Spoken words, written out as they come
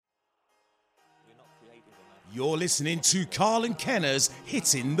You're listening to Carl and Kenner's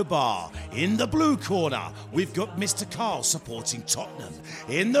Hitting the Bar. In the blue corner, we've got Mr. Carl supporting Tottenham.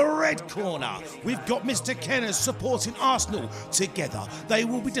 In the red corner, we've got Mr. Kenner supporting Arsenal. Together, they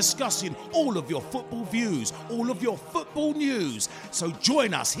will be discussing all of your football views, all of your football news. So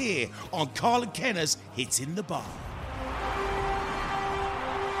join us here on Carl and Kenner's Hitting the Bar.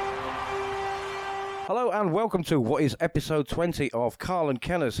 Hello and welcome to what is episode 20 of Carl and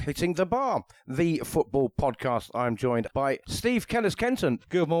Kenner's Hitting the Bar, the football podcast. I'm joined by Steve Kenners-Kenton.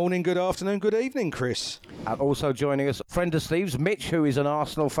 Good morning, good afternoon, good evening, Chris. And also joining us, friend of Steve's, Mitch, who is an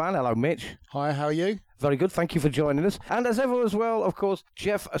Arsenal fan. Hello, Mitch. Hi, how are you? Very good, thank you for joining us. And as ever as well, of course,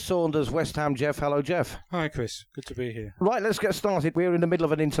 Jeff Saunders, West Ham. Jeff, hello, Jeff. Hi, Chris. Good to be here. Right, let's get started. We're in the middle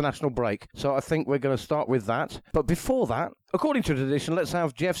of an international break, so I think we're going to start with that. But before that, according to tradition, let's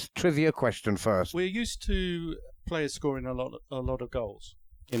have Jeff's trivia question first. We're used to players scoring a lot of goals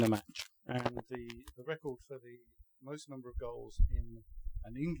in a match, and the record for the most number of goals in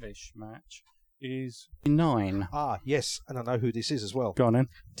an English match is 9. Ah, yes, and I know who this is as well. Go on then.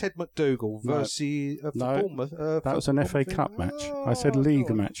 Ted McDougall versus Bournemouth. That was an FA Cup match. I said league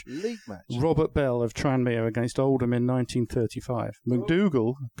match. League match. Robert Bell of Tranmere against Oldham in 1935.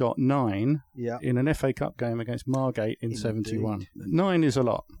 McDougall got 9 in an FA Cup game against Margate in 71. 9 is a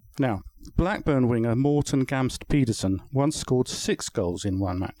lot. Now, Blackburn winger Morten Gamst Pedersen once scored 6 goals in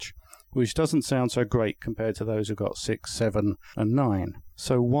one match, which doesn't sound so great compared to those who got 6, 7 and 9.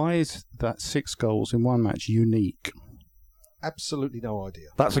 So why is that 6 goals in one match unique? Absolutely no idea.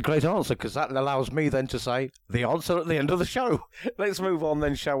 That's a great answer, because that allows me then to say the answer at the end of the show. Let's move on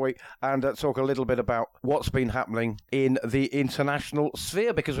then, shall we, and talk a little bit about what's been happening in the international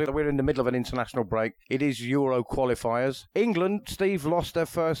sphere, because we're in the middle of an international break. It is Euro qualifiers. England, Steve, lost their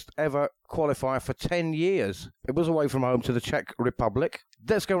first ever qualifier for 10 years. It was away from home to the Czech Republic.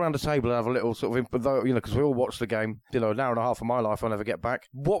 Let's go around the table and have a little sort of, because we all watched the game, an hour and a half of my life I'll never get back.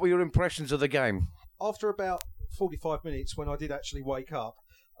 What were your impressions of the game? After about 45 minutes, when I did actually wake up,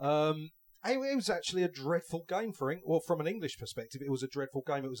 it was actually a dreadful game for England. Well, from an English perspective, it was a dreadful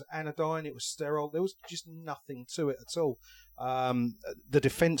game. It was anodyne, it was sterile, there was just nothing to it at all. The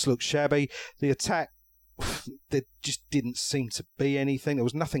defence looked shabby, the attack, there just didn't seem to be anything. There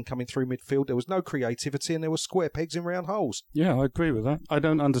was nothing coming through midfield. There was no creativity, and there were square pegs in round holes. Yeah, I agree with that. I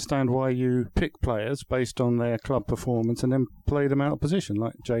don't understand why you pick players based on their club performance and then play them out of position,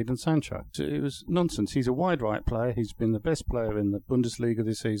 like Jadon Sancho. It was nonsense. He's a wide right player. He's been the best player in the Bundesliga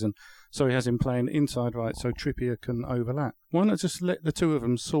this season, so he has him playing inside right so Trippier can overlap. Why not just let the two of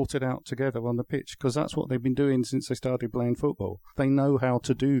them sort it out together on the pitch? Because that's what they've been doing since they started playing football. They know how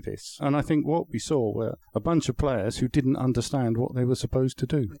to do this. And I think what we saw were a bunch of players who didn't understand what they were supposed to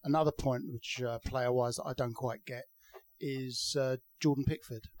do. Another point which player-wise that I don't quite get is Jordan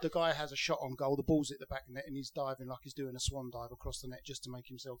Pickford. The guy has a shot on goal, the ball's at the back of the net, and he's diving like he's doing a swan dive across the net just to make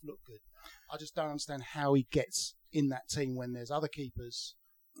himself look good. I just don't understand how he gets in that team when there's other keepers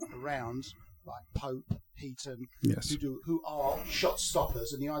around, like Pope, Heaton, yes, who are shot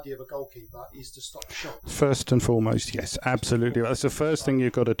stoppers, and the idea of a goalkeeper is to stop shots. First and foremost, yes, absolutely. That's the first thing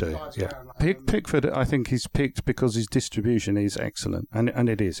you've got to do. Yeah, Pickford, I think he's picked because his distribution is excellent, and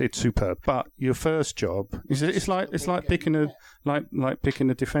it's superb. But your first job is it's like picking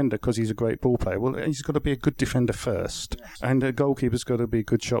a defender because he's a great ball player. Well, he's got to be a good defender first, and a goalkeeper's got to be a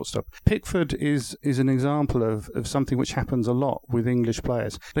good shot stopper. Pickford is an example of something which happens a lot with English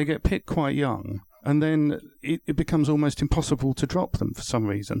players. They get picked quite young, and then it becomes almost impossible to drop them for some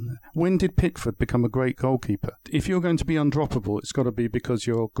reason. When did Pickford become a great goalkeeper? If you're going to be undroppable, it's got to be because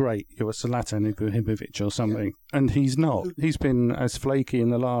you're great. You're a Zlatan Ibrahimovic or something. Yeah. And he's not. He's been as flaky in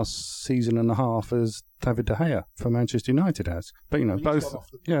the last season and a half as David De Gea for Manchester United has. But, both.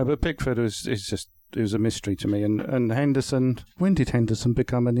 Yeah, but Pickford is just... It was a mystery to me. And Henderson, when did Henderson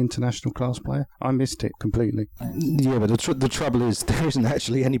become an international class player? I missed it completely. Yeah, but the trouble is there isn't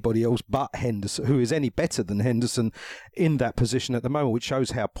actually anybody else but Henderson who is any better than Henderson in that position at the moment, which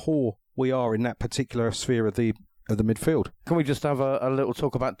shows how poor we are in that particular sphere of the midfield. Can we just have a little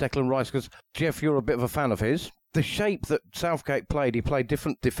talk about Declan Rice? Because, Jeff, you're a bit of a fan of his. The shape that Southgate played, he played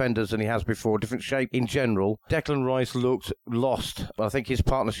different defenders than he has before, different shape in general. Declan Rice looked lost. I think his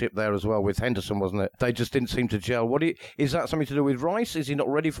partnership there as well with Henderson, wasn't it? They just didn't seem to gel. Is that something to do with Rice? Is he not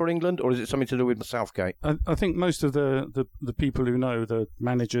ready for England? Or is it something to do with Southgate? I think most of the people who know, the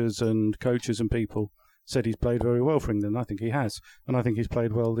managers and coaches and people, said he's played very well for England. I think he has. And I think he's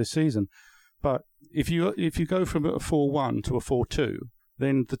played well this season. But if you go from a 4-1 to a 4-2,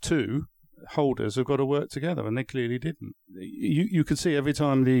 then the two holders have got to work together, and they clearly didn't. You could see every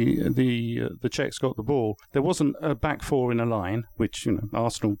time the Czechs got the ball, there wasn't a back four in a line, which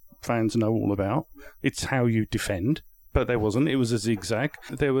Arsenal fans know all about. It's how you defend. But there wasn't. It was a zigzag.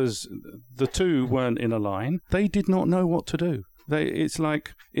 The two weren't in a line. They did not know what to do. It's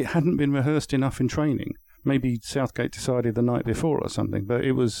like it hadn't been rehearsed enough in training. Maybe Southgate decided the night before or something, but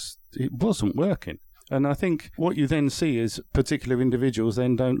it wasn't working. And I think what you then see is particular individuals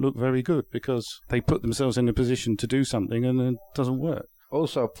then don't look very good because they put themselves in a position to do something and it doesn't work.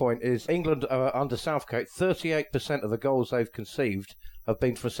 Also, a point is England under Southgate, 38% of the goals they've conceived have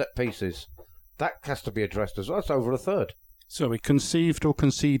been for set pieces. That has to be addressed as well. That's over a third. Sorry, conceived or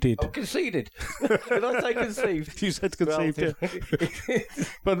conceded? Oh, conceded. Did I say conceived? You said conceived, yeah.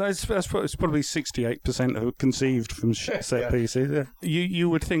 But that's probably 68% are conceived from set pieces. Yeah. You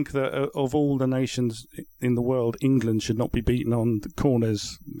would think that of all the nations in the world, England should not be beaten on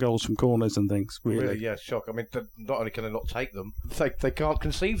corners, goals from corners and things. Really, yeah, shock. I mean, not only can they not take them, they can't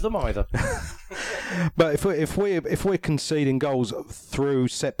conceive them either. But if we're conceding goals through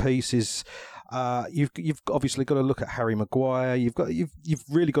set pieces, you've obviously got to look at Harry Maguire. You've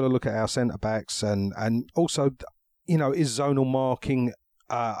really got to look at our centre backs and also, is zonal marking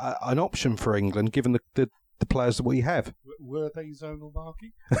an option for England given the players that we have? Were they zonal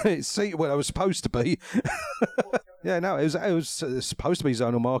marking? See, well, it was supposed to be. Yeah, no, it was supposed to be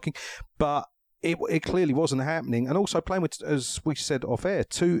zonal marking, but it clearly wasn't happening. And also playing with, as we said off air,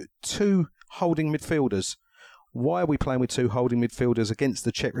 two holding midfielders. Why are we playing with two holding midfielders against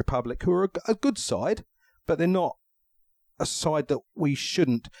the Czech Republic, who are a good side, but they're not a side that we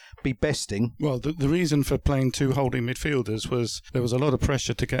shouldn't be besting? Well, the reason for playing two holding midfielders was there was a lot of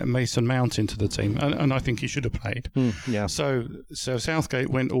pressure to get Mason Mount into the team, and I think he should have played. Yeah. So Southgate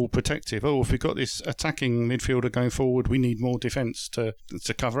went all protective. Oh, if we've got this attacking midfielder going forward, we need more defence to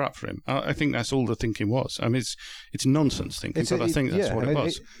cover up for him. I think that's all the thinking was. I mean, it's nonsense thinking, but I think that's what it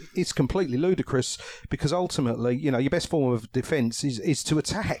was. It's completely ludicrous because ultimately, your best form of defence is to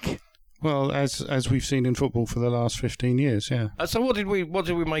attack. Well, as we've seen in football for the last 15 years, yeah. So what did we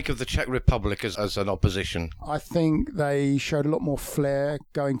make of the Czech Republic as an opposition? I think they showed a lot more flair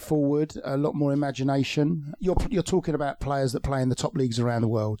going forward, a lot more imagination. You're talking about players that play in the top leagues around the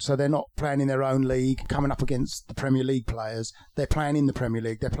world, so they're not playing in their own league, coming up against the Premier League players. They're playing in the Premier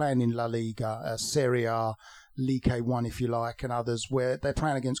League. They're playing in La Liga, Serie A, League A1, if you like, and others where they're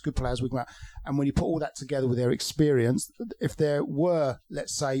playing against good players. And when you put all that together with their experience, if there were,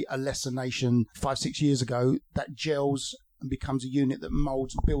 let's say, a lesser nation 5-6 years ago, that gels and becomes a unit that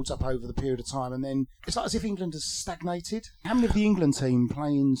moulds and builds up over the period of time, and then it's like as if England has stagnated. How many of the England team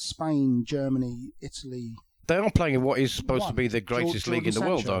play in Spain, Germany, Italy? They are playing in what is supposed to be the greatest league in the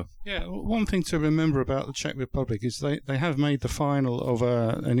world, though. Yeah, one thing to remember about the Czech Republic is they have made the final of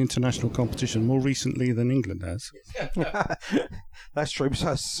an international competition more recently than England has. That's true.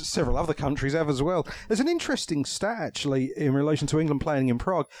 Several other countries have as well. There's an interesting stat, actually, in relation to England playing in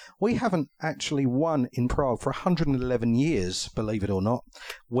Prague. We haven't actually won in Prague for 111 years, believe it or not,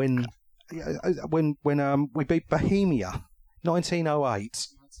 when we beat Bohemia, 1908.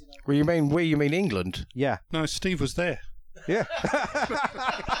 Well, you mean England? Yeah. No, Steve was there. Yeah.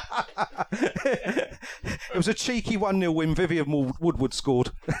 It was a cheeky 1-0 win. Vivian Woodward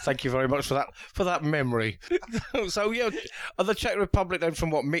scored. Thank you very much for that memory. So, yeah, are the Czech Republic, then, from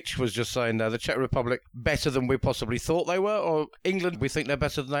what Mitch was just saying there, the Czech Republic better than we possibly thought they were? Or England, we think they're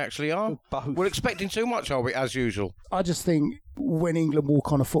better than they actually are? Both. We're expecting too much, are we, as usual? I just think when England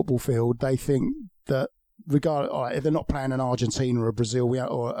walk on a football field, they think that if they're not playing an Argentina or a Brazil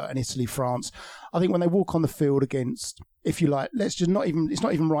or an Italy, France, I think when they walk on the field against, if you like, it's not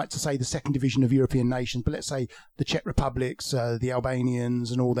even right to say the second division of European nations, but let's say the Czech Republics, the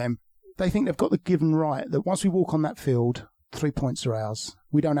Albanians and all them, they think they've got the given right that once we walk on that field, 3 points are ours.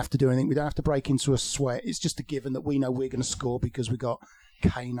 We don't have to do anything. We don't have to break into a sweat. It's just a given that we know we're going to score because we got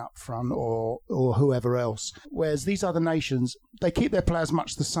Kane up front or whoever else. Whereas these other nations, they keep their players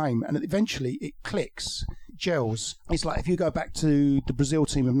much the same, and eventually it clicks, gels. It's like if you go back to the Brazil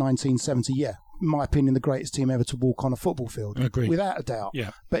team of 1970, in my opinion, the greatest team ever to walk on a football field. Agreed. Without a doubt.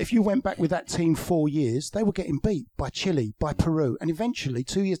 Yeah. But if you went back with that team 4 years, they were getting beat by Chile, by Peru, and eventually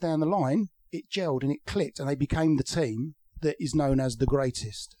 2 years down the line, it gelled and it clicked, and they became the team that is known as the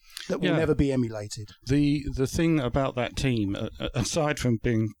greatest, that will never be emulated. The thing about that team, aside from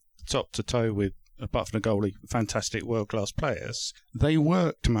being top to toe with, apart from the goalie, fantastic world-class players, they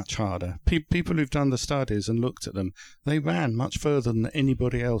worked much harder. People who've done the studies and looked at them, they ran much further than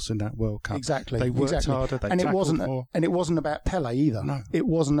anybody else in that World Cup. Exactly. They worked harder, they tackled more. And it wasn't about Pele either. No. It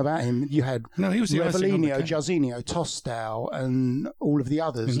wasn't about him. You had he was the icing on the Revellino, cake. Jairzinho, Tostao, and all of the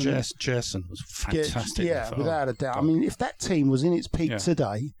others. And Gerson was fantastic. Yeah, without a doubt. I mean, if that team was in its peak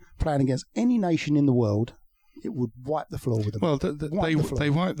today, playing against any nation in the world, it would wipe the floor with them. Well, they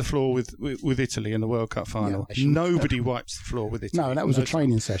wiped the floor with Italy in the World Cup final. Yeah, nobody wipes the floor with Italy. No, that was a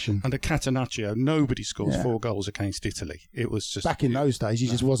training session. Under Catenaccio, nobody scores 4 goals against Italy. It was just back in those days. He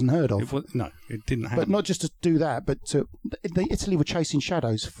just wasn't heard of. It didn't happen. But not just to do that, but Italy were chasing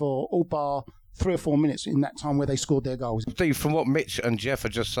shadows for all bar 3 or 4 minutes in that time where they scored their goals. Steve, from what Mitch and Jeff are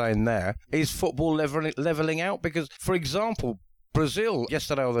just saying there, is football levelling out? Because, for example, Brazil,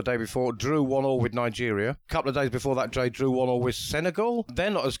 yesterday or the day before, drew 1-1 with Nigeria. A couple of days before that, Jay drew 1-1 with Senegal. They're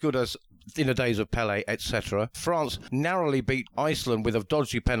not as good as in the days of Pelé, etc. France narrowly beat Iceland with a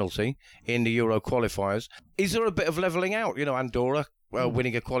dodgy penalty in the Euro qualifiers. Is there a bit of levelling out? Andorra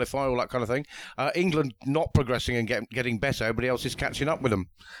winning a qualifier, all that kind of thing. England not progressing and getting better. Everybody else is catching up with them.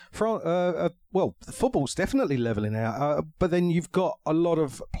 Well, football's definitely levelling out, but then you've got a lot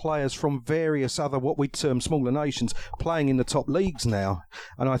of players from various other, what we term smaller nations, playing in the top leagues now,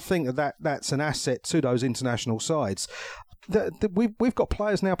 and I think that's an asset to those international sides. We've got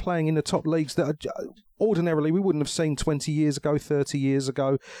players now playing in the top leagues that are ordinarily we wouldn't have seen 20 years ago, 30 years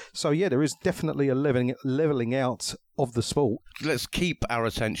ago. So, yeah, there is definitely a levelling out of the sport. Let's keep our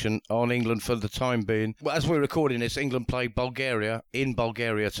attention on England for the time being. Well, as we're recording this, England play Bulgaria in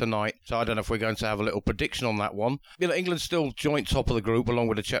Bulgaria tonight. So I don't know if we're going to have a little prediction on that one. England's still joint top of the group along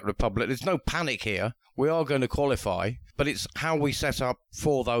with the Czech Republic. There's no panic here. We are going to qualify, but it's how we set up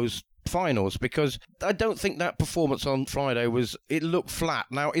for those finals, because I don't think that performance on Friday it looked flat.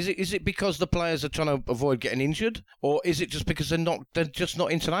 Now, is it because the players are trying to avoid getting injured, or is it just because they're just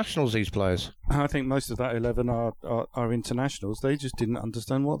not internationals, these players? I think most of that 11 are internationals. They just didn't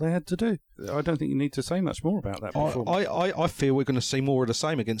understand what they had to do. I don't think you need to say much more about that performance. I feel we're going to see more of the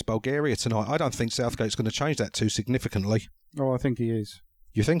same against Bulgaria tonight. I don't think Southgate's going to change that too significantly. Oh, I think he is.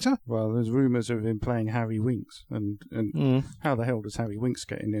 You think so? Well, there's rumours of him playing Harry Winks, and how the hell does Harry Winks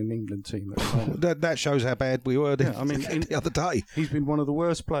get in an England team? That shows how bad we were the other day. He's been one of the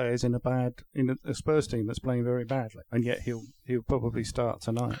worst players in a Spurs team that's playing very badly, and yet he'll probably start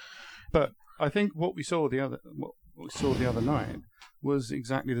tonight. But I think what we saw the other night was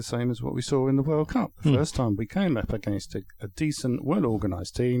exactly the same as what we saw in the World Cup. The first time we came up against a decent,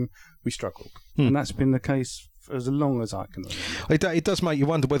 well-organised team, we struggled, and that's been the case for as long as I can remember. It does make you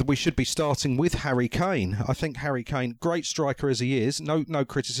wonder whether we should be starting with Harry Kane. I think Harry Kane, great striker as he is, no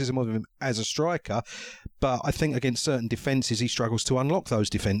criticism of him as a striker, but I think against certain defences he struggles to unlock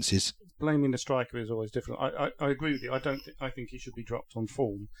those defences. Blaming the striker is always different. I agree with you. I think he should be dropped on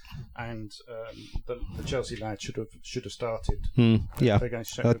form, and the Chelsea lad should have started.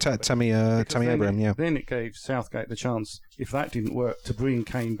 Against Tammy Abraham. Yeah. Then it gave Southgate the chance, if that didn't work, to bring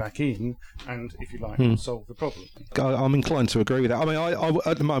Kane back in, and if you like, solve the problem. I'm inclined to agree with that. I mean, I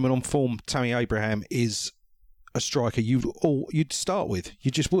at the moment on form, Tammy Abraham is a striker you'd start with. You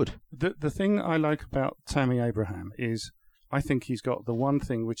just would. The thing I like about Tammy Abraham is, I think he's got the one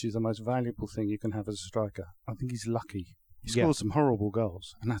thing which is the most valuable thing you can have as a striker. I think he's lucky. He scores some horrible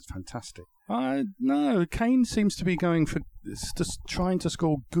goals, and that's fantastic. No, Kane seems to be going for just trying to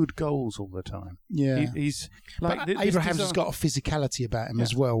score good goals all the time. Yeah, he's like Abraham's got a physicality about him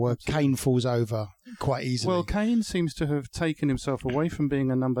as well, where absolutely. Kane falls over quite easily. Well, Kane seems to have taken himself away from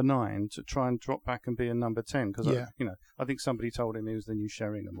being a number 9 to try and drop back and be a number 10. Because I think somebody told him he was the new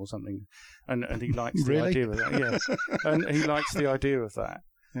Sheringham or something, and he likes the idea of that. Yeah, and he likes the idea of that.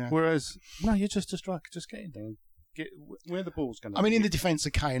 Yeah. Whereas, no, you're just a striker. Just get in there. Get where the ball's going to be. I mean, in the defence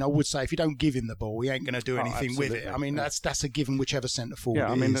of Kane, I would say if you don't give him the ball, he ain't going to do anything with it. I mean, that's a given, whichever centre forward it is.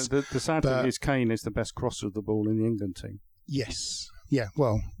 Yeah, I mean, the sad thing is Kane is the best crosser of the ball in the England team. Yes. Yeah,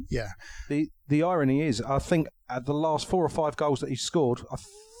 well, yeah. The irony is, I think at the last 4 or 5 goals that he's scored, I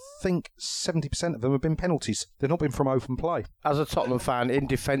think 70% of them have been penalties. They've not been from open play. As a Tottenham fan, in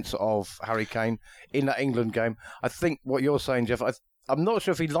defence of Harry Kane in that England game, I think what you're saying, Jeff, I'm not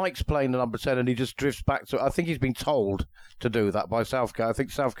sure if he likes playing the number 10 and he just drifts back to... I think he's been told to do that by Southgate. I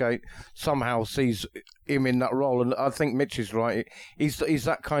think Southgate somehow sees him in that role, and I think Mitch is right. He's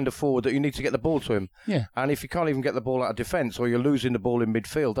that kind of forward that you need to get the ball to him. Yeah. And if you can't even get the ball out of defence, or you're losing the ball in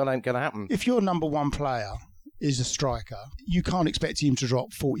midfield, that ain't going to happen. If your number 1 player is a striker, you can't expect him to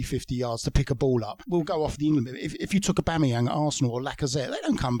drop 40, 50 yards to pick a ball up. We'll go off the England bit. If you took Aubameyang at Arsenal or Lacazette, they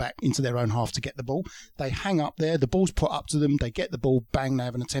don't come back into their own half to get the ball. They hang up there, the ball's put up to them, they get the ball, bang, they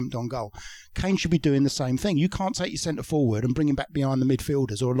have an attempt on goal. Kane should be doing the same thing. You can't take your centre forward and bring him back behind the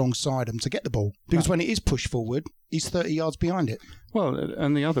midfielders or alongside them to get the ball. Because when it is pushed forward, he's 30 yards behind it. Well,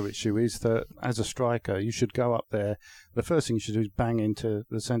 and the other issue is that as a striker, you should go up there. The first thing you should do is bang into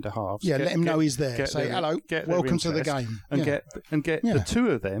the centre halves. Yeah, let him know he's there. Say, hello, welcome to the game. And get the two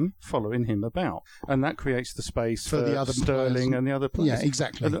of them following him about. And that creates the space for the other Sterling and the other players. Yeah,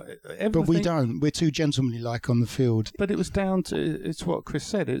 exactly. But we don't. We're too gentlemanly-like on the field. But it was down to, it's what Chris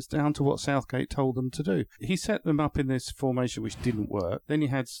said, it's down to what Southgate told them to do. He set them up in this formation which didn't work. Then you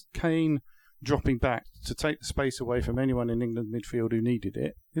had Kane dropping back to take the space away from anyone in England midfield who needed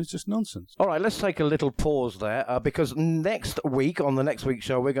it. It was just nonsense. All right, let's take a little pause there because next week, on the next week's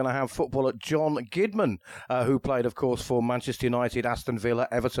show, we're going to have footballer John Gidman, who played, of course, for Manchester United, Aston Villa,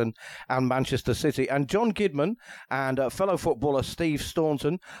 Everton and Manchester City. And John Gidman and fellow footballer Steve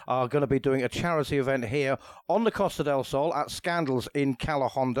Staunton are going to be doing a charity event here on the Costa del Sol at Scandals in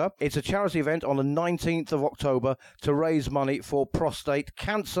Calahonda. It's a charity event on the 19th of October to raise money for Prostate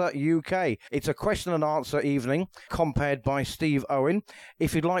Cancer UK. It's a question and answer evening compared by Steve Owen.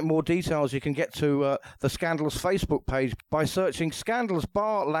 If you'd like more details, you can get to the Scandals Facebook page by searching Scandals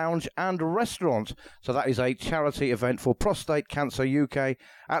Bar, Lounge and Restaurant. So that is a charity event for Prostate Cancer UK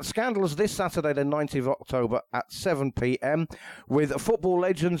at Scandals this Saturday, the 19th of October at 7 p.m. with football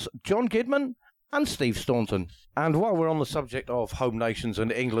legends John Gidman and Steve Staunton. And while we're on the subject of home nations and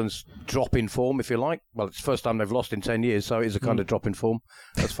England's drop in form, if you like, well, it's the first time they've lost in 10 years, so it is a kind of drop in form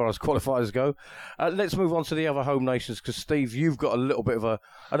as far as qualifiers go. Let's move on to the other home nations, because, Steve, you've got a little bit of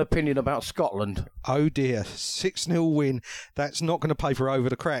an opinion about Scotland. Oh, dear. 6-0 win. That's not going to paper over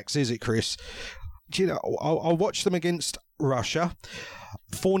the cracks, is it, Chris? Do you know, I'll watch them against Russia.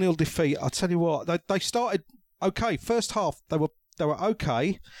 4-0 defeat. I'll tell you what, they started okay. First half, they were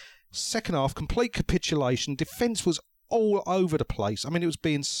okay. Second half, complete capitulation. Defence was all over the place. I mean, it was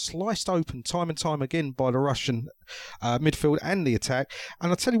being sliced open time and time again by the Russian midfield and the attack.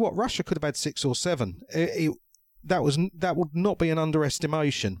 And I'll tell you what, Russia could have had 6 or 7. That would not be an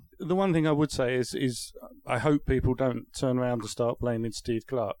underestimation. The one thing I would say is I hope people don't turn around and start blaming Steve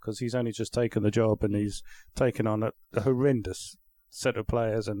Clarke, because he's only just taken the job and he's taken on a horrendous set of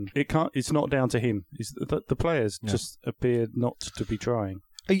players, and it's not down to him. The players just appear not to be trying.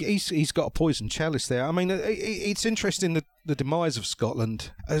 He's got a poison chalice there. I mean, it's interesting the demise of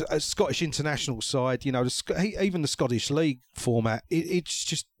Scotland, a Scottish international side. You know, even the Scottish League format. It's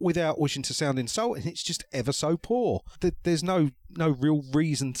just, without wishing to sound insulting, it's just ever so poor. There's no real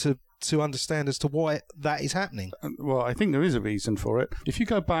reason to understand as to why that is happening. Well, I think there is a reason for it. If you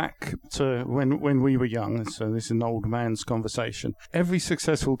go back to when we were young, so this is an old man's conversation, every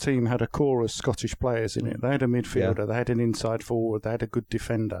successful team had a core of Scottish players in it. They had a midfielder, they had an inside forward, they had a good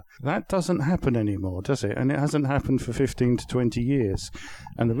defender. That doesn't happen anymore, does it? And it hasn't happened for 15 to 20 years.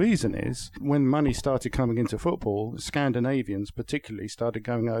 And the reason is, when money started coming into football, Scandinavians particularly started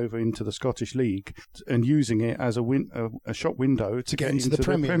going over into the Scottish League and using it as a shop window to get into the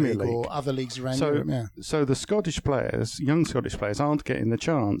Premier League. Or other leagues around Europe, yeah. So the Scottish players, young Scottish players, aren't getting the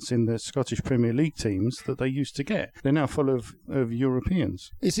chance in the Scottish Premier League teams that they used to get. They're now full of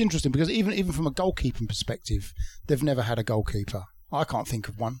Europeans. It's interesting because even from a goalkeeping perspective, they've never had a goalkeeper. I can't think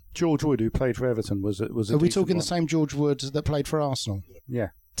of one. George Wood, who played for Everton, was a Are we talking the same George Wood that played for Arsenal?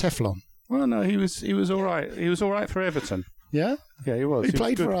 Yeah. Teflon. Well, no, he was all right. He was all right for Everton. Yeah? Yeah, he was. He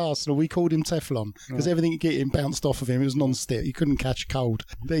played for Arsenal. We called him Teflon because everything getting bounced off of him, it was non-stick. He couldn't catch a cold.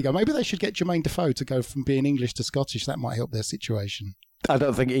 There you go. Maybe they should get Jermaine Defoe to go from being English to Scottish. That might help their situation. I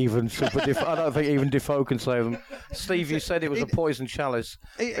don't think even Defoe can save them. Steve, you said it was a poison chalice.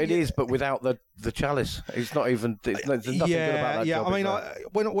 It is, but without the chalice, it's not even. There's nothing good about that. Yeah, job, I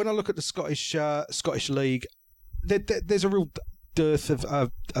mean, when I look at the Scottish League, there's a real dearth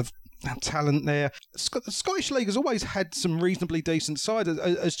of talent there. The Scottish League has always had some reasonably decent side.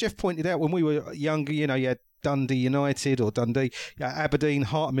 As Jeff pointed out, when we were younger, you had Dundee United or Dundee, Aberdeen,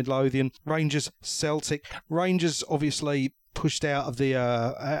 Heart of Midlothian, Rangers, Celtic. Rangers obviously pushed out of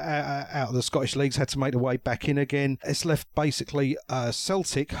the Scottish leagues, had to make their way back in again. It's left basically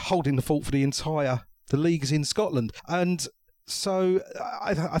Celtic holding the fort for the leagues in Scotland. And so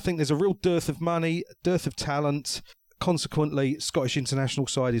I think there's a real dearth of money, dearth of talent. Consequently, Scottish international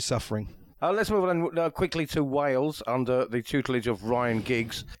side is suffering. Let's move on quickly to Wales under the tutelage of Ryan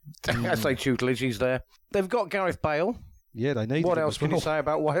Giggs. I say tutelage, he's there. They've got Gareth Bale. Yeah, they need. What else can you say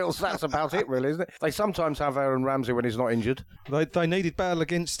about Wales? That's about it, really, isn't it? They sometimes have Aaron Ramsey when he's not injured. They needed Bale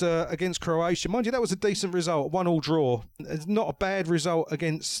against Croatia. Mind you, that was a decent result, 1-1 draw. It's not a bad result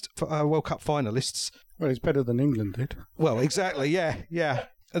against World Cup finalists. Well, it's better than England did. Well, exactly, yeah.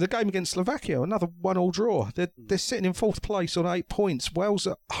 The game against Slovakia, another 1-1 draw. They're sitting in fourth place on 8 points. Wales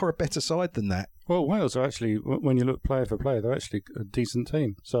are a better side than that. Well, Wales are actually, when you look player for player, they're actually a decent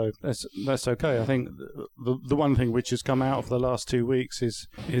team. So that's okay. I think the one thing which has come out of the last 2 weeks is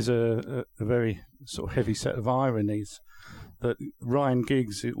a very sort of heavy set of ironies. That Ryan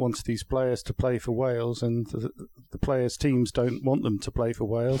Giggs wants these players to play for Wales, and the players' teams don't want them to play for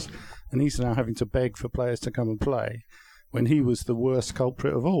Wales, and he's now having to beg for players to come and play, when he was the worst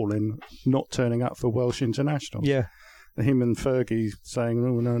culprit of all in not turning up for Welsh internationals. Yeah. Him and Fergie saying,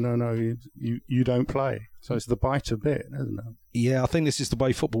 no, you don't play. So it's the biter bit, isn't it? Yeah, I think this is the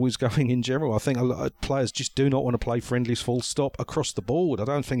way football is going in general. I think a lot of players just do not want to play friendlies full stop across the board. I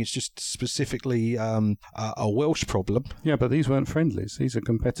don't think it's just specifically a Welsh problem. Yeah, but these weren't friendlies. These are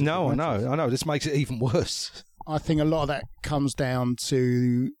competitive No, matches. I know. This makes it even worse. I think a lot of that comes down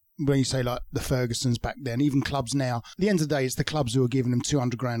to when you say like the Fergusons back then, even clubs now. At the end of the day, it's the clubs who are giving them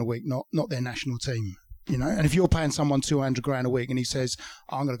 $200,000 a week, not their national team. You know, and if you're paying someone $200,000 a week and he says,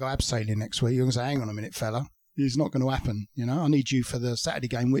 I'm going to go abseiling next week, you're going to say, hang on a minute, fella. It's not going to happen. You know, I need you for the Saturday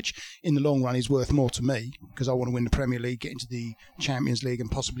game, which in the long run is worth more to me because I want to win the Premier League, get into the Champions League and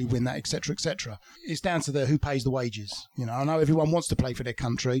possibly win that, etc., etc. It's down to who pays the wages. You know, I know everyone wants to play for their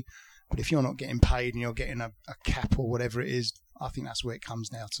country, but if you're not getting paid and you're getting a cap or whatever it is, I think that's where it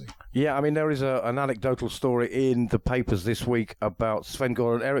comes now to. Yeah, I mean, there is an anecdotal story in the papers this week about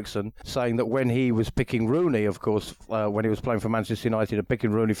Sven-Göran Eriksson saying that when he was picking Rooney, of course, when he was playing for Manchester United and picking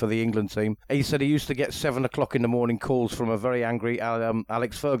Rooney for the England team, he said he used to get 7 o'clock in the morning calls from a very angry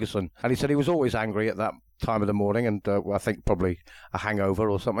Alex Ferguson. And he said he was always angry at that time of the morning, and I think probably a hangover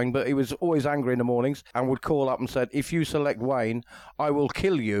or something, but he was always angry in the mornings and would call up and said, if you select Wayne, I will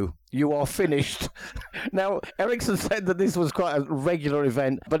kill you. You are finished. Now, Eriksson said that this was quite a regular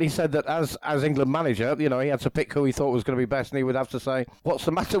event, but he said that as England manager, you know, he had to pick who he thought was going to be best, and he would have to say, what's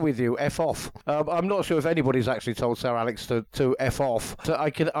the matter with you? F off. I'm not sure if anybody's actually told Sir Alex to F off. So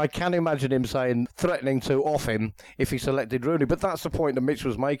I can imagine him threatening to off him if he selected Rooney, but that's the point that Mitch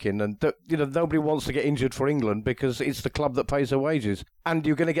was making, and that, you know, nobody wants to get injured for England because it's the club that pays their wages, and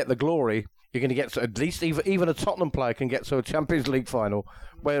you're going to get the glory. You're going to get to, at least even a Tottenham player can get to a Champions League final,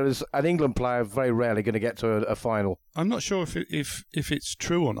 whereas an England player is very rarely going to get to a final. I'm not sure if it's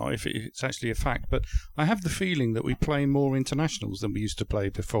true or not, if it's actually a fact, but I have the feeling that we play more internationals than we used to play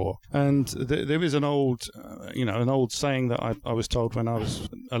before. And there is an old saying that I was told when I was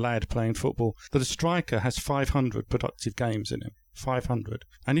a lad playing football, that a striker has 500 productive games in him. 500.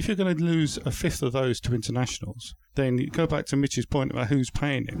 And if you're going to lose a fifth of those to internationals, then you go back to Mitch's point about who's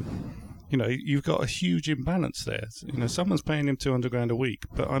paying him. You know, you've got a huge imbalance there. You know, someone's paying him $200,000 a week,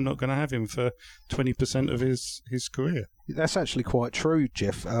 but I'm not going to have him for 20% of his career. That's actually quite true,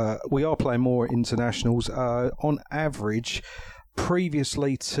 Jeff. We are playing more internationals. On average,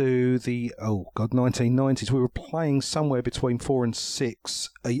 previously to the 1990s, we were playing somewhere between 4 and 6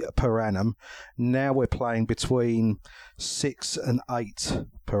 per annum. Now we're playing between 6 and 8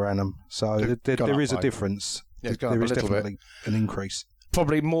 per annum. So there is a difference. Yeah, there is definitely an increase.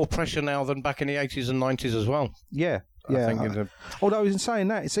 Probably more pressure now than back in the 80s and 90s as well. Yeah. Although in saying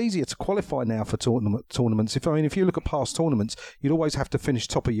that, it's easier to qualify now for tournaments. If you look at past tournaments, you'd always have to finish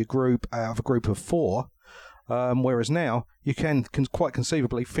top of your group out of a group of 4. Whereas now you can quite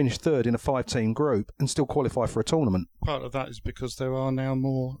conceivably finish third in a 5-team group and still qualify for a tournament. Part of that is because there are now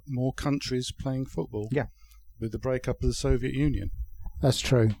more countries playing football. Yeah. With the breakup of the Soviet Union. That's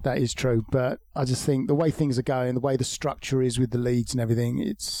true. That is true. But I just think the way things are going, the way the structure is with the leagues and everything,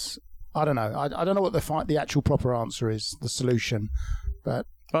 it's... I don't know. I don't know what the actual proper answer is, the solution. But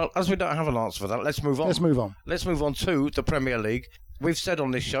well, as we don't have an answer for that, let's move on. Let's move on to the Premier League. We've said on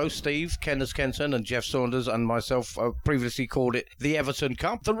this show, Steve, Kenneth Kenton and Jeff Saunders and myself previously called it the Everton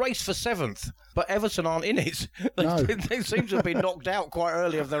Cup, the race for 7th. But Everton aren't in it. They seem to have been knocked out quite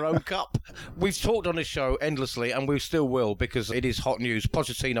early of their own cup. We've talked on this show endlessly, and we still will, because it is hot news.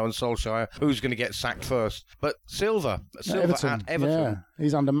 Pochettino and Solskjaer, who's going to get sacked first? But Silva Everton, at Everton. Yeah,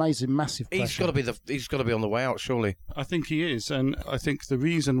 he's under massive pressure. He's got to be on the way out, surely. I think he is, and I think the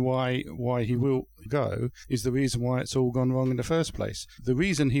reason why he will go is the reason why it's all gone wrong in the first place. The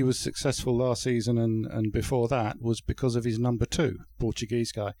reason he was successful last season and before that was because of his number 2,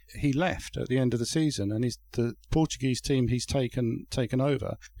 Portuguese guy. He left at the end of the season, and the Portuguese team he's taken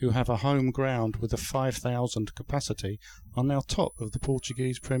over, who have a home ground with a 5,000 capacity, are now top of the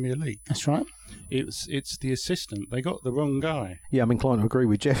Portuguese Premier League. That's right. It's the assistant. They got the wrong guy. Yeah, I'm inclined to agree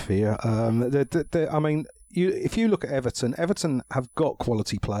with Jeff here. If you look at Everton have got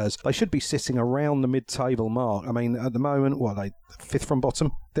quality players. They should be sitting around the mid-table mark. I mean, at the moment, they 5th from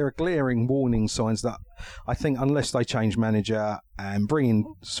bottom? There are glaring warning signs that I think unless they change manager and bring in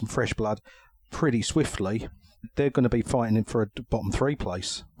some fresh blood pretty swiftly, they're going to be fighting for a bottom 3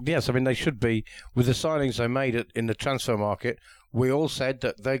 place. Yes, I mean, they should be. With the signings they made in the transfer market, we all said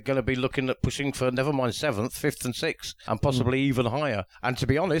that they're going to be looking at pushing for, never mind 7th, 5th and 6th, and possibly even higher. And to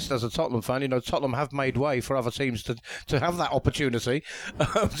be honest, as a Tottenham fan, Tottenham have made way for other teams to have that opportunity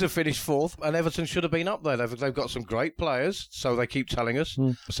to finish 4th, and Everton should have been up there. They've got some great players, so they keep telling us,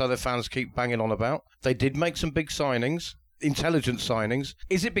 so their fans keep banging on about. They did make some big signings. Intelligent signings.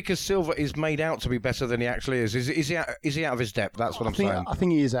 Is it because Silva is made out to be better than he actually is? Is he out of his depth? That's what I'm saying. I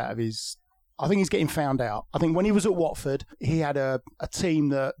think he is out of his... I think he's getting found out. I think when he was at Watford, he had a team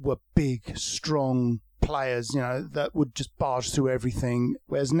that were big, strong players, that would just barge through everything.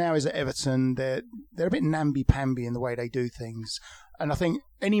 Whereas now he's at Everton, they're a bit namby-pamby in the way they do things. And I think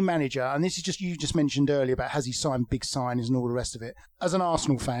any manager, and this is just, you just mentioned earlier about has he signed big signings and all the rest of it. As an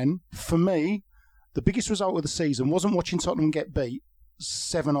Arsenal fan, for me, the biggest result of the season wasn't watching Tottenham get beat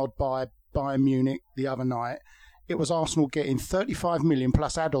 7-odd by Bayern Munich the other night. It was Arsenal getting 35 million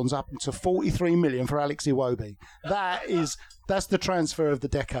plus add-ons up to 43 million for Alex Iwobi. That's the transfer of the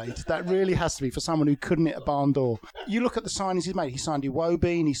decade. That really has to be for someone who couldn't hit a barn door. You look at the signings he's made. He signed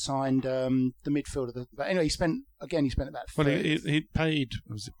Iwobi and he signed the midfielder. But anyway, he spent about 30. Well, he paid,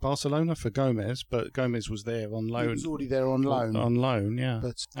 was it Barcelona for Gomez, but Gomez was there on loan. He was already there on loan. On loan, yeah.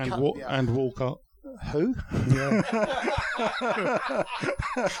 But and Walcott. Who? Yeah.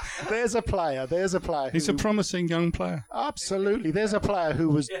 There's a player. He's a promising young player. Absolutely. There's a player who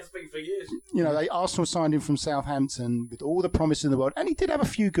was... Yes, been for years. Arsenal signed him from Southampton with all the promise in the world. And he did have a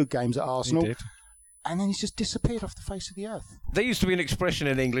few good games at Arsenal. He did. And then he's just disappeared off the face of the earth. There used to be an expression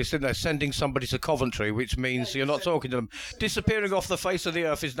in English, didn't there? Sending somebody to Coventry, which means you're not talking to them. Disappearing off the face of the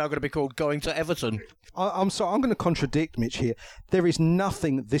earth is now going to be called going to Everton. I'm sorry, I'm going to contradict Mitch here. There is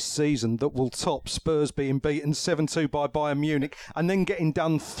nothing this season that will top Spurs being beaten 7-2 by Bayern Munich and then getting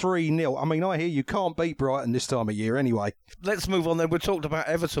done 3-0. I mean, I hear you can't beat Brighton this time of year anyway. Let's move on then. We talked about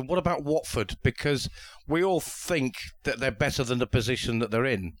Everton. What about Watford? Because we all think that they're better than the position that they're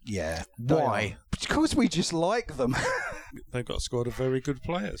in. Yeah. Why? Because we just like them. They've got a squad of very good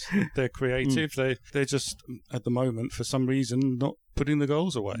players. They're creative. They're just, at the moment, for some reason, not putting the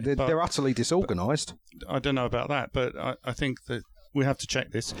goals away. They're utterly disorganised. I don't know about that, but I think that we have to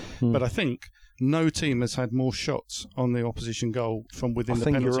check this. But I think no team has had more shots on the opposition goal from within the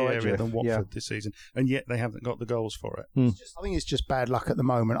penalty area than Watford this season, and yet they haven't got the goals for it. I think it's just bad luck at the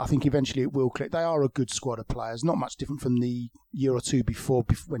moment. I think eventually it will click. They are a good squad of players, not much different from the year or two before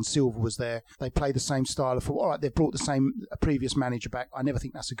when Silva was there. They play the same style of football. All right, they've brought a previous manager back. I never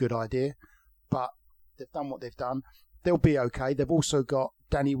think that's a good idea, but they've done what they've done. They'll be okay. They've also got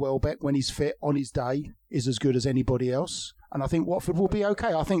Danny Welbeck, when he's fit on his day, is as good as anybody else. And I think Watford will be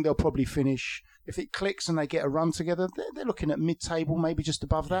okay. I think they'll probably finish, if it clicks and they get a run together, they're looking at mid-table, maybe just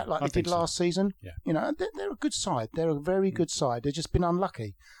above that, like they did last season. Yeah. They're a good side. They're a very good side. They've just been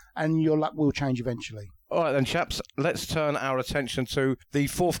unlucky. And your luck will change eventually. All right then, chaps, let's turn our attention to the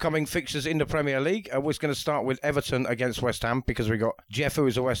forthcoming fixtures in the Premier League. We're going to start with Everton against West Ham, because we've got Jeff, who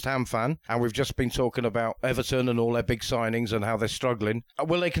is a West Ham fan, and we've just been talking about Everton and all their big signings and how they're struggling.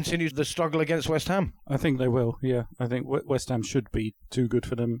 Will they continue the struggle against West Ham? I think they will, yeah. I think West Ham should be too good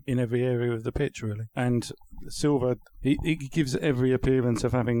for them in every area of the pitch, really. And Silva, he gives every appearance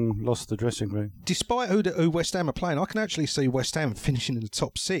of having lost the dressing room. Despite who West Ham are playing, I can actually see West Ham finishing in the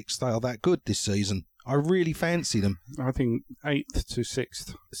top 6. They are that good this season. I really fancy them. I think 8th to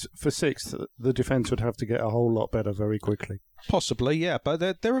 6th. For 6th, the defence would have to get a whole lot better very quickly. Possibly, yeah. But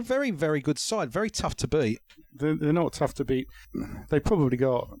they're a very, very good side. Very tough to beat. They're not tough to beat. They probably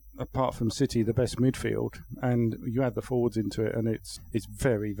got, apart from City, the best midfield. And you add the forwards into it, and it's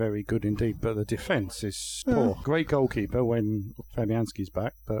very, very good indeed. But the defence is poor. Great goalkeeper when Fabianski's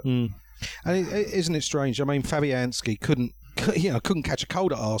back. But And isn't it strange? I mean, Fabianski couldn't catch a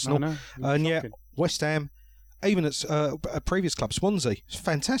cold at Arsenal. No, and yet West Ham, even at a previous club, Swansea, it's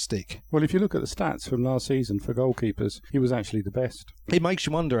fantastic. Well, if you look at the stats from last season for goalkeepers, he was actually the best. It makes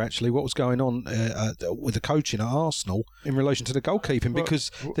you wonder, actually, what was going on with the coaching at Arsenal in relation to the goalkeeping,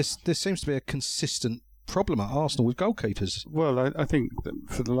 because there seems to be a consistent problem at Arsenal with goalkeepers. Well, I think that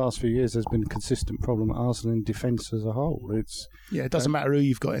for the last few years there's been a consistent problem at Arsenal in defence as a whole. It doesn't matter who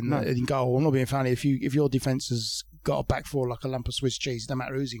you've got in goal. I'm not being funny. If your defence has got a back four like a lump of Swiss cheese, no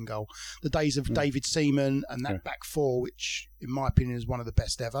matter who's in goal. The days of David Seaman and that back four, which in my opinion is one of the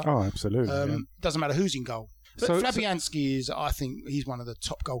best ever. Oh, absolutely. Doesn't matter who's in goal. But Fabianski is, I think, he's one of the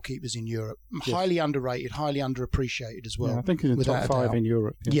top goalkeepers in Europe. Highly underrated, highly underappreciated as well. Yeah, I think he's in the top 5 in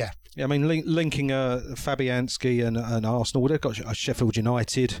Europe. Yeah. I mean, linking Fabianski and Arsenal, they've got Sheffield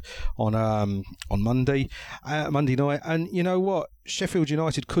United on Monday night, and you know what? Sheffield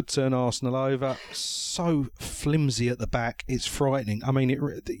United could turn Arsenal over. So flimsy at the back, it's frightening. I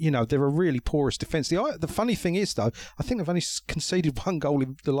mean, they're a really porous defence. The funny thing is, though, I think they've only conceded 1 goal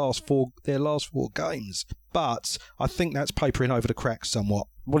in their last 4 games. But I think that's papering over the cracks somewhat.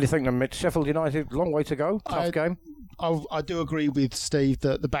 What do you think, then, Sheffield United, long way to go, tough game? I do agree with Steve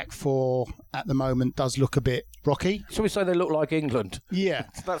that the back 4 at the moment does look a bit rocky. Shall we say they look like England? Yeah.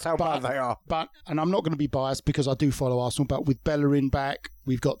 That's how bad they are. And I'm not going to be biased because I do follow Arsenal, but with Bellerin back,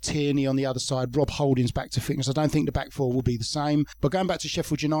 we've got Tierney on the other side, Rob Holding's back to fitness. I don't think the back 4 will be the same. But going back to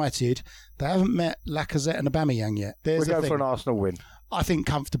Sheffield United, they haven't met Lacazette and Aubameyang yet. We'll go for an Arsenal win. I think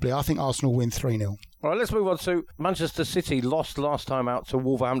comfortably. I think Arsenal win 3-0. All right, let's move on to Manchester City. Lost last time out to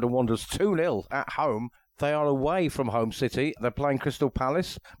Wolverhampton Wanderers 2-0 at home. They are away from home City. They're playing Crystal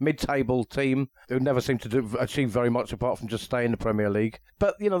Palace, mid-table team who never seem to achieve very much apart from just stay in the Premier League.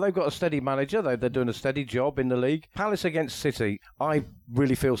 But, they've got a steady manager. They're doing a steady job in the league. Palace against City. I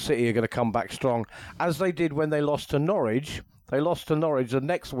really feel City are going to come back strong, as they did when they lost to Norwich. They lost to Norwich. The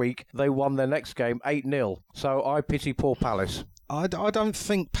next week, they won their next game 8-0. So I pity poor Palace. I don't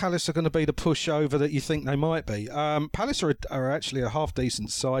think Palace are going to be the pushover that you think they might be. Palace are actually a half-decent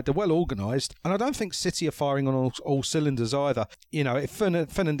side. They're well organised. And I don't think City are firing on all cylinders either. If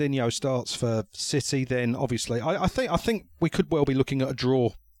Fernandinho starts for City, then obviously I think we could well be looking at a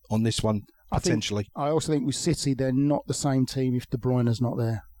draw on this one, potentially. I also think with City, they're not the same team if De Bruyne's not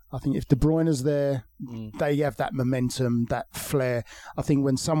there. I think if De Bruyne's there, they have that momentum, that flair. I think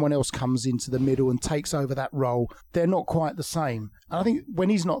when someone else comes into the middle and takes over that role, they're not quite the same. And I think when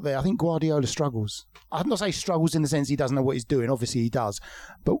he's not there, I think Guardiola struggles. I'm not saying struggles in the sense he doesn't know what he's doing. Obviously he does.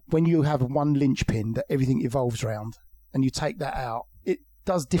 But when you have one linchpin that everything evolves around and you take that out, it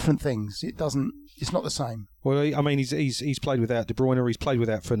does different things. It's not the same. Well, I mean, he's played without De Bruyne, he's played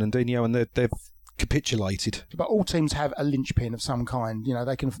without Fernandinho, and they've capitulated. But all teams have a linchpin of some kind.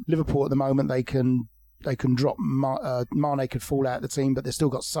 They can. Liverpool at the moment, they can drop Mane could fall out of the team, but they've still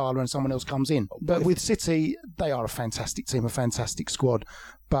got Salah and someone else comes in. But with City, they are a fantastic team, a fantastic squad.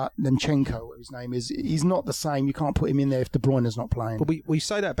 But Zinchenko, what his name is, he's not the same. You can't put him in there if De Bruyne's not playing. But we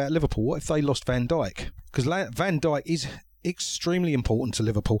say that about Liverpool. What if they lost Van Dijk? Because Van Dijk is extremely important to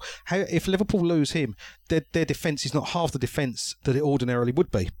Liverpool. If Liverpool lose him, their defence is not half the defence that it ordinarily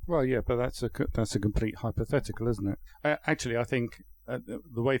would be. Well, yeah, but that's a complete hypothetical, isn't it? Actually, I think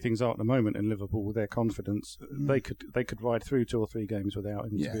the way things are at the moment in Liverpool, with their confidence, they could ride through 2 or 3 games without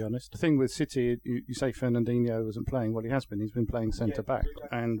him. To be honest, the thing with City, you say Fernandinho wasn't playing. Well, he has been. He's been playing centre back,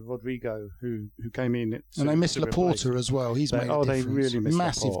 and Rodrigo, who came in, and they missed Laporta as well. He's made a difference. They really missed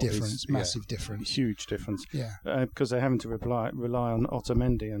massive Laporta. Difference. Massive difference. Huge difference. Yeah, because they're having to rely on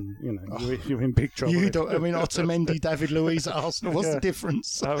Otamendi, and you're in big trouble. Otamendi, David Luiz at Arsenal. What's the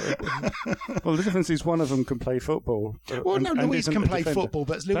difference? Well, the difference is one of them can play football. Luiz can play football,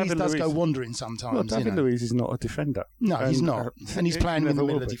 but Luiz does go wandering sometimes. Well, David Luiz is not a defender. No, he's not. And he's playing in the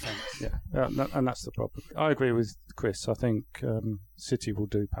middle of defence. Yeah, and that's the problem. I agree with Chris. I think City will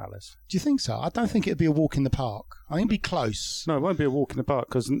do Palace. Do you think so? I don't think it'd be a walk in the park. I think it'd be close. No, it won't be a walk in the park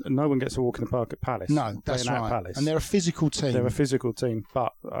because no one gets a walk in the park at Palace. No, that's right. Palace. And they're a physical team. They're a physical team,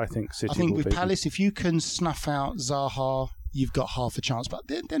 but I think City will beat them. With Palace, if you can snuff out Zaha, you've got half a chance. But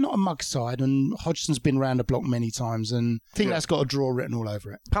they're not a mug side, and Hodgson's been round the block many times, and I think that's got a draw written all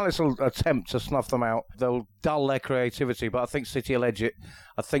over it. Palace will attempt to snuff them out. They'll dull their creativity, but I think City will edge it.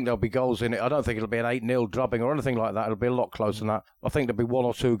 I think there'll be goals in it. I don't think it'll be an 8-0 drubbing or anything like that. It'll be a lot closer than that. I think there'll be 1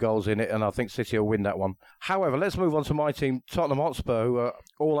 or 2 goals in it, and I think City will win that one. However, let's move on to my team, Tottenham Hotspur, who are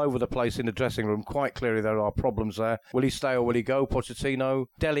all over the place in the dressing room. Quite clearly there are problems there. Will he stay or will he go? Pochettino,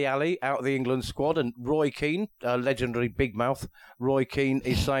 Dele Alli out of the England squad, and Roy Keane, a legendary big mouth. Roy Keane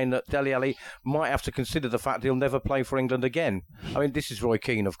is saying that Dele Alli might have to consider the fact he'll never play for England again. I mean, this is Roy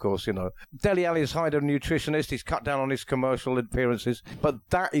Keane, of course, Dele Alli has hired a nutritionist. He's cut down on his commercial appearances, but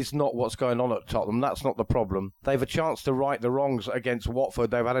that is not what's going on at Tottenham. That's not the problem. They've a chance to right the wrongs against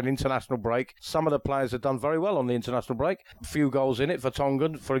Watford. They've had an international break. Some of the players have done very well on the international break. A few goals in it.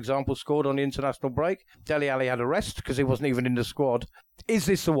 Vertonghen, for example, scored on the international break. Dele Alli had a rest because he wasn't even in the squad. Is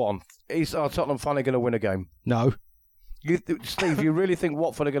this the one? Are Tottenham finally going to win a game? No. Steve, you really think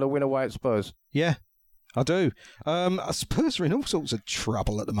Watford are going to win away at Spurs? Yeah. I do. Spurs are in all sorts of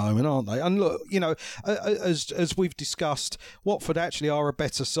trouble at the moment, aren't they? And look, as we've discussed, Watford actually are a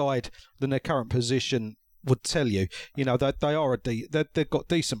better side than their current position would tell you. You know, they are they've got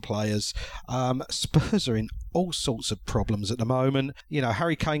decent players. Spurs are in all sorts of problems at the moment. You know,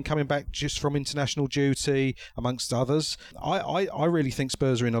 Harry Kane coming back just from international duty, amongst others. I really think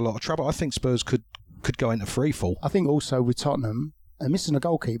Spurs are in a lot of trouble. I think Spurs could go into freefall. I think also with Tottenham, they're missing a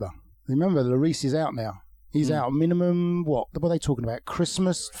goalkeeper. Remember, Lloris is out now. He's out minimum, what are they talking about?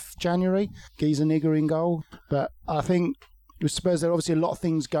 Christmas, January? Giza-Nigger in goal. But I think with Spurs, there are obviously a lot of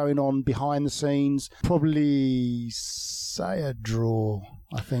things going on behind the scenes. Probably say a draw,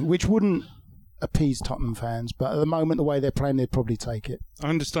 I think, which wouldn't appease Tottenham fans. But at the moment, the way they're playing, they'd probably take it. I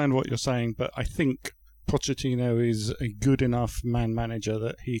understand what you're saying, but I think Pochettino is a good enough manager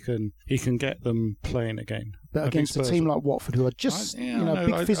that he can get them playing again. But against a team like Watford, who are just a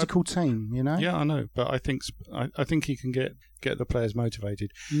big physical team, you know. Yeah, I know, but I think he can get the players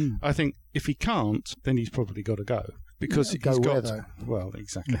motivated. I think if he can't, then he's probably got to go because he's got to, well,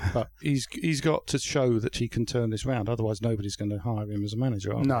 exactly. But he's got to show that he can turn this round. Otherwise, nobody's going to hire him as a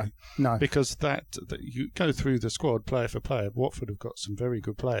manager. No, because that you go through the squad player for player. Watford have got some very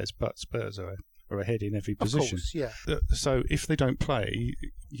good players, but Spurs are ahead in every position. Of course, yeah. So if they don't play,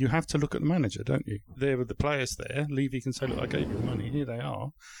 you have to look at the manager, don't you? There are the players there. Levy can say, look, I gave you the money. Here they are.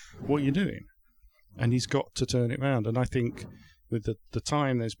 What are you doing? And he's got to turn it round. And I think with the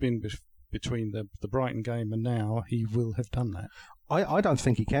time there's been between the Brighton game and now, he will have done that. I don't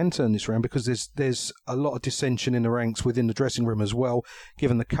think he can turn this round because there's a lot of dissension in the ranks within the dressing room as well,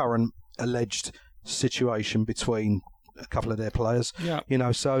 given the current alleged situation between a couple of their players, you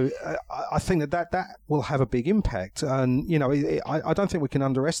know, so I think that will have a big impact, and you know, I don't think we can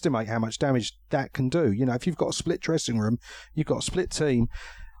underestimate how much damage that can do. You know, if you've got a split dressing room, you've got a split team.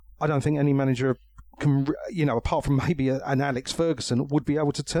 I don't think any manager can, you know, apart from maybe an Alex Ferguson, would be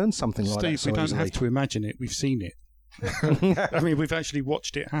able to turn something like that. Steve, we don't have to imagine it; we've seen it. I mean, we've actually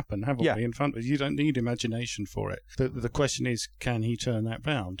watched it happen, haven't we, in front of us? You don't need imagination for it. The question is, can he turn that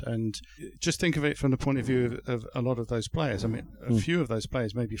round? And just think of it from the point of view of a lot of those players. I mean, a few of those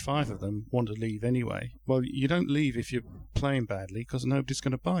players, maybe 5 of them, want to leave anyway. Well, you don't leave if you're playing badly because nobody's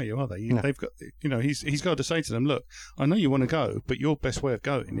going to buy you, are they? They've got, you know, he's got to say to them, look, I know you want to go, but your best way of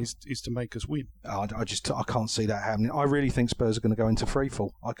going is to make us win. I can't see that happening. I really think Spurs are going to go into freefall.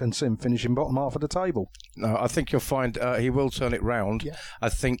 I can see him finishing bottom half of the table. No, I think you'll find he will turn it round. Yeah. I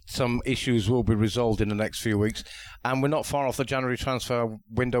think some issues will be resolved in the next few weeks, and we're not far off the January transfer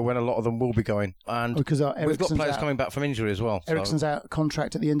window when a lot of them will be going. And because we've got players coming back from injury as well. Eriksen's out of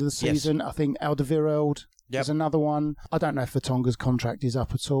contract at the end of the season. Yes. I think Alderweireld is another one. I don't know if Vertonghen's contract is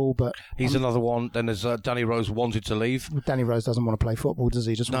up at all, but he's another one. Then there's Danny Rose wanted to leave. Danny Rose doesn't want to play football, does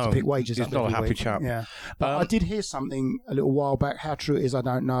he? Just wants to pick wages up. He's not a happy chap. Yeah, but I did hear something a little while back. How true it is, I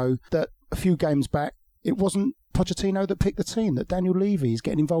don't know. That a few games back, it wasn't Pochettino that picked the team, that Daniel Levy is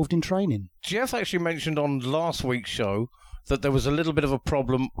getting involved in training. Jeff actually mentioned on last week's show that there was a little bit of a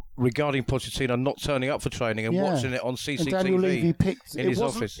problem regarding Pochettino not turning up for training and watching it on CCTV and Daniel Levy picked, in his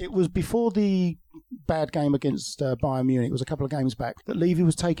office. It was before the bad game against Bayern Munich. It was a couple of games back that Levy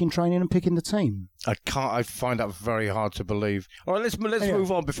was taking training and picking the team. I find that very hard to believe. All right, let's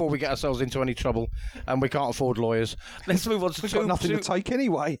move on before we get ourselves into any trouble, and we can't afford lawyers. Let's move on to We've got nothing to take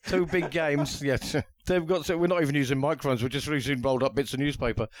anyway. 2 big games. Yes. We're not even using microphones, we're just using rolled up bits of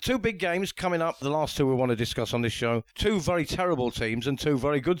newspaper. 2 big games coming up, the last 2 we want to discuss on this show. 2 very terrible teams and 2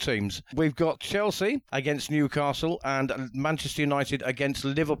 very good teams. We've got Chelsea against Newcastle and Manchester United against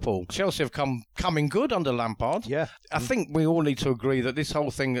Liverpool. Chelsea have coming good under Lampard. Yeah. I think we all need to agree that this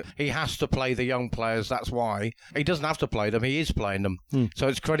whole thing, he has to play the young players, that's why. He doesn't have to play them, he is playing them. So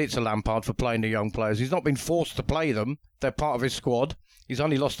it's credit to Lampard for playing the young players. He's not been forced to play them, they're part of his squad. He's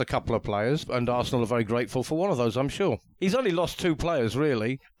only lost a couple of players, and Arsenal are very grateful for one of those, I'm sure. He's only lost 2 players,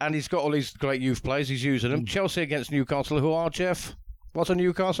 really, and he's got all these great youth players. He's using them. Chelsea against Newcastle, who are, Jeff? What's a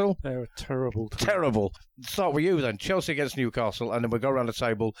Newcastle? They're a terrible team. Terrible. Start with you then. Chelsea against Newcastle, and then we'll go around the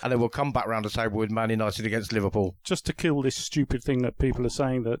table, and then we'll come back round the table with Man United against Liverpool. Just to kill this stupid thing that people are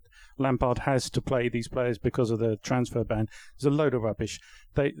saying that Lampard has to play these players because of the transfer ban, is a load of rubbish.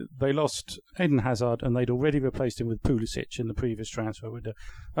 They lost Eden Hazard, and they'd already replaced him with Pulisic in the previous transfer window,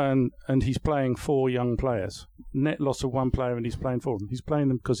 and he's playing 4 young players. Net loss of 1 player, and he's playing 4 of them. He's playing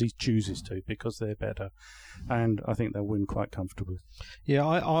them because he chooses to, because they're better, and I think they'll win quite comfortably. Yeah,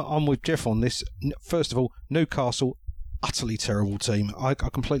 I'm with Jeff on this. First of all, Newcastle, utterly terrible team. I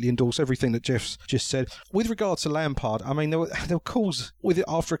completely endorse everything that Jeff's just said. With regard to Lampard, I mean, there were calls with it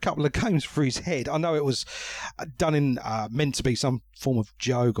after a couple of games for his head. I know it was done in meant to be some form of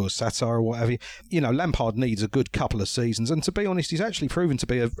joke or satire or whatever. You know, Lampard needs a good couple of seasons, and to be honest, he's actually proven to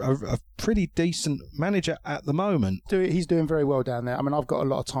be a pretty decent manager at the moment. He's doing very well down there. I mean, I've got a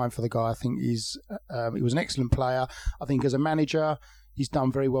lot of time for the guy. I think he was an excellent player. I think as a manager, he's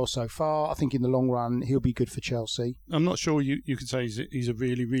done very well so far. I think in the long run, he'll be good for Chelsea. I'm not sure you could say he's a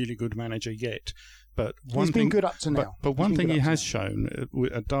really, really good manager yet. But he's been good up to now. But one thing he has shown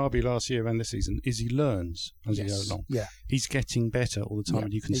at Derby last year and this season is he learns as he goes along. Yeah. He's getting better all the time,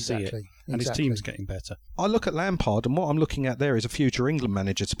 and you can see it. And his team's getting better. I look at Lampard, and what I'm looking at there is a future England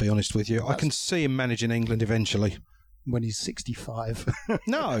manager, to be honest with you. I can see him managing England eventually. When he's 65.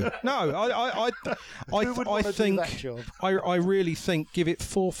 No. I think that job? I really think give it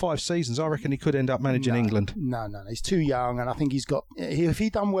 4 or 5 seasons. I reckon he could end up managing England. No, he's too young, and I think if he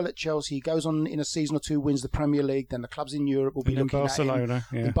done well at Chelsea, he goes on in a season or two, wins the Premier League, then the clubs in Europe will be looking Barcelona,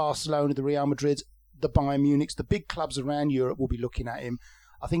 at him. In Barcelona, the Real Madrid, the Bayern Munichs, the big clubs around Europe will be looking at him.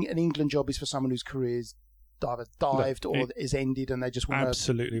 I think an England job is for someone whose career's either dived or is ended, and they just want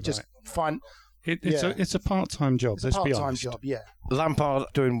to just find. It's a part-time job. It's a part-time job, yeah. Lampard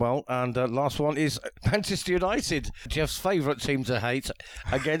doing well, and last one is Manchester United, Jeff's favourite team to hate,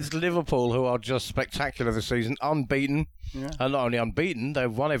 against Liverpool, who are just spectacular this season, unbeaten. Yeah. And not only unbeaten,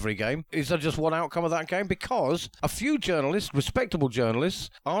 they've won every game. Is there just one outcome of that game? Because a few journalists, respectable journalists,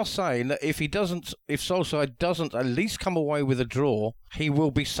 are saying that if Solskjaer doesn't at least come away with a draw, he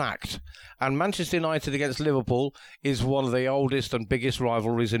will be sacked. And Manchester United against Liverpool is one of the oldest and biggest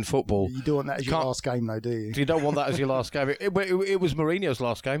rivalries in football. You don't want that as your last game, though, do you? You don't want that as your last game. It was Mourinho's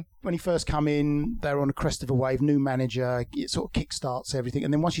last game. When he first come in, they were on a crest of a wave, new manager, it sort of kick-starts everything.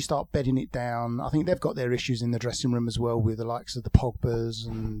 And then once you start bedding it down, I think they've got their issues in the dressing room as well, with the likes of the Pogbas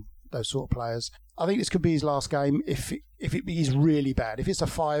and those sort of players. I think this could be his last game if it is really bad. If it's a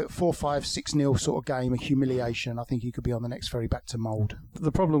 4-5, 6-0 sort of game, a humiliation, I think he could be on the next ferry back to mould.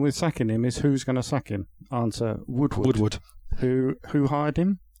 The problem with sacking him is who's going to sack him? Answer, Woodward. Who hired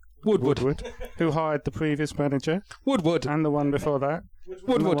him? Woodward. Who hired the previous manager? Woodward. And the one before that?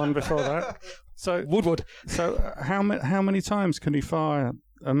 Woodward. And the one before that? So Woodward. So how many times can he fire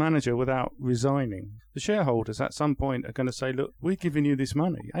a manager without resigning? The shareholders at some point are going to say, look, we're giving you this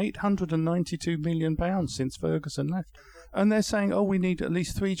money, £892 million since Ferguson left. And they're saying, we need at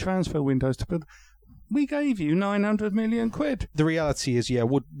least 3 transfer windows to put. We gave you 900 million quid. The reality is,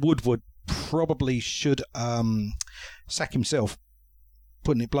 Woodward probably should sack himself,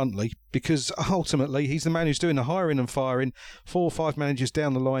 putting it bluntly, because ultimately he's the man who's doing the hiring and firing. 4 or 5 managers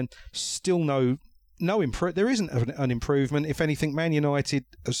down the line, still no there isn't an improvement. If anything, Man United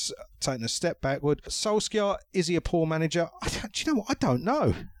has taken a step backward. Solskjaer, is he a poor manager? Do you know what? I don't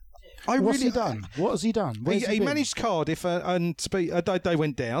know. What's he done? What has he done? He managed Cardiff and they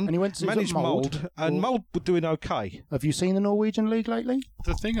went down. And he went to managed Mould, and Mould were doing okay. Have you seen the Norwegian League lately?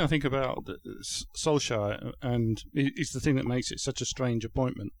 The thing I think about Solskjaer and is the thing that makes it such a strange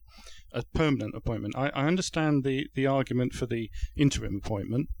appointment, a permanent appointment. I understand the argument for the interim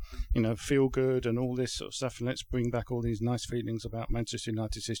appointment, feel good and all this sort of stuff, and let's bring back all these nice feelings about Manchester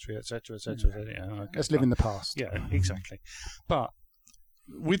United's history, etc., etc. Let's live in the past. Yeah, exactly. But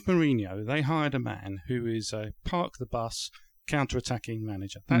with Mourinho, they hired a man who is a park the bus, counter-attacking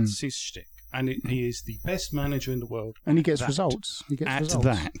manager. That's his shtick. And he is the best manager in the world. And he gets results.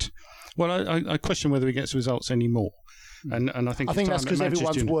 That. Well, I question whether he gets results anymore. And I think that's because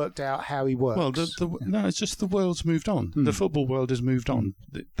everyone's worked out how he works. Well, no, it's just the world's moved on. The football world has moved on.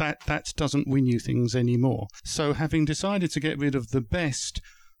 That doesn't win you things anymore. So having decided to get rid of the best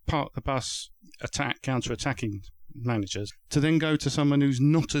park the bus, counter-attacking managers, to then go to someone who's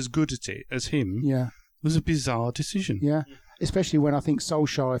not as good at it as him, was a bizarre decision. Yeah, especially when I think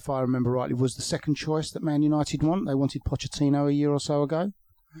Solskjaer, if I remember rightly, was the second choice that Man United want. They wanted Pochettino a year or so ago.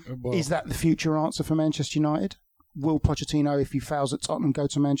 Well, is that the future answer for Manchester United? Will Pochettino, if he fails at Tottenham, go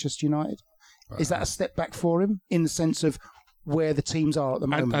to Manchester United? Is that a step back for him in the sense of where the teams are at the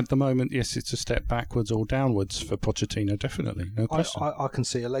moment? At the moment, yes, it's a step backwards or downwards for Pochettino, definitely. No question. I can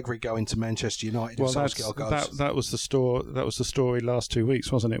see Allegri going to Manchester United if Solskjaer goes. That was the story last 2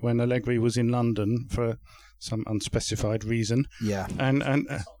 weeks, wasn't it? When Allegri was in London for some unspecified reason. Yeah.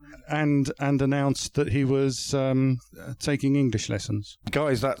 and announced that he was taking English lessons.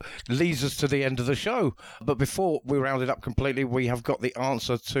 Guys, that leads us to the end of the show. But before we round it up completely, we have got the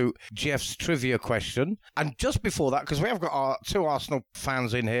answer to Jeff's trivia question. And just before that, because we have got our two Arsenal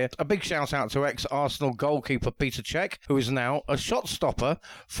fans in here, a big shout out to ex-Arsenal goalkeeper Peter Cech, who is now a shot stopper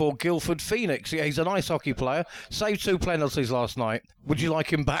for Guildford Phoenix. Yeah, he's an ice hockey player, saved 2 penalties last night. Would you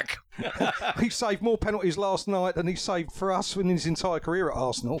like him back? He saved more penalties last night than he saved for us in his entire career at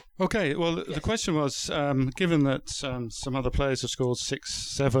Arsenal. Okay, well, the question was, given that some other players have scored 6,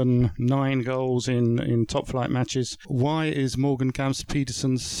 7, 9 goals in top-flight matches, why is Morgan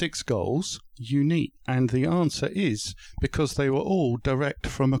Camps-Peterson's 6 goals unique? And the answer is because they were all direct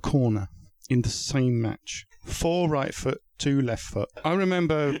from a corner in the same match. 4 right foot, 2 left foot. I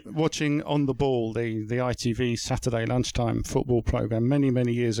remember watching On the Ball, the ITV Saturday lunchtime football programme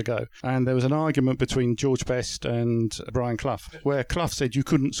many years ago, and there was an argument between George Best and Brian Clough, where Clough said you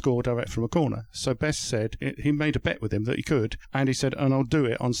couldn't score direct from a corner. So Best said, he made a bet with him that he could, and he said, and I'll do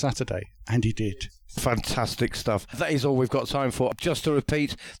it on Saturday. And he did. Fantastic stuff. That is all we've got time for. Just to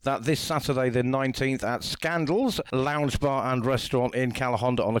repeat that this Saturday the 19th at Scandals Lounge Bar and Restaurant in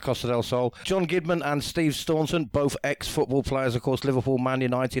Calahonda on the Costa del Sol, John Gidman and Steve Staunton, both ex-football players, of course, Liverpool, Man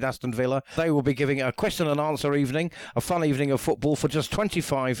United, Aston Villa, they will be giving a question and answer evening, a fun evening of football for just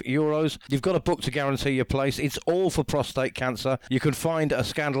 €25. You've got a book to guarantee your place. It's all for prostate cancer. You can find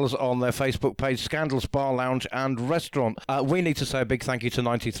Scandals on their Facebook page, Scandals Bar, Lounge and Restaurant. We need to say a big thank you to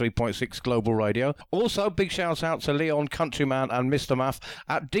 93.6 Global Radio. Also, big shout out to Leon, Countryman and Mr. Maff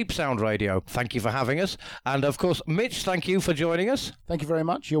at Deep Sound Radio. Thank you for having us. And of course, Mitch, thank you for joining us. Thank you very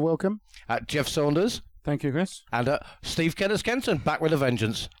much. You're welcome. Jeff Saunders. Thank you, Chris. And Steve Kenners-Kenton, back with a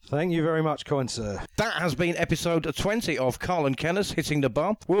vengeance. Thank you very much, kind sir. That has been episode 20 of Carl and Kenners Hitting the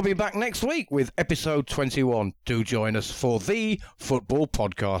Bar. We'll be back next week with episode 21. Do join us for the Football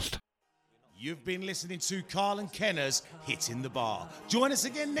Podcast. You've been listening to Carl and Kenners Hitting the Bar. Join us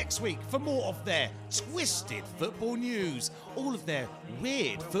again next week for more of their twisted football news, all of their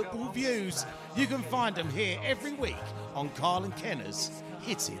weird football views. You can find them here every week on Carl and Kenners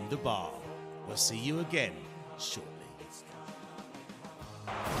Hitting the Bar. We'll see you again shortly.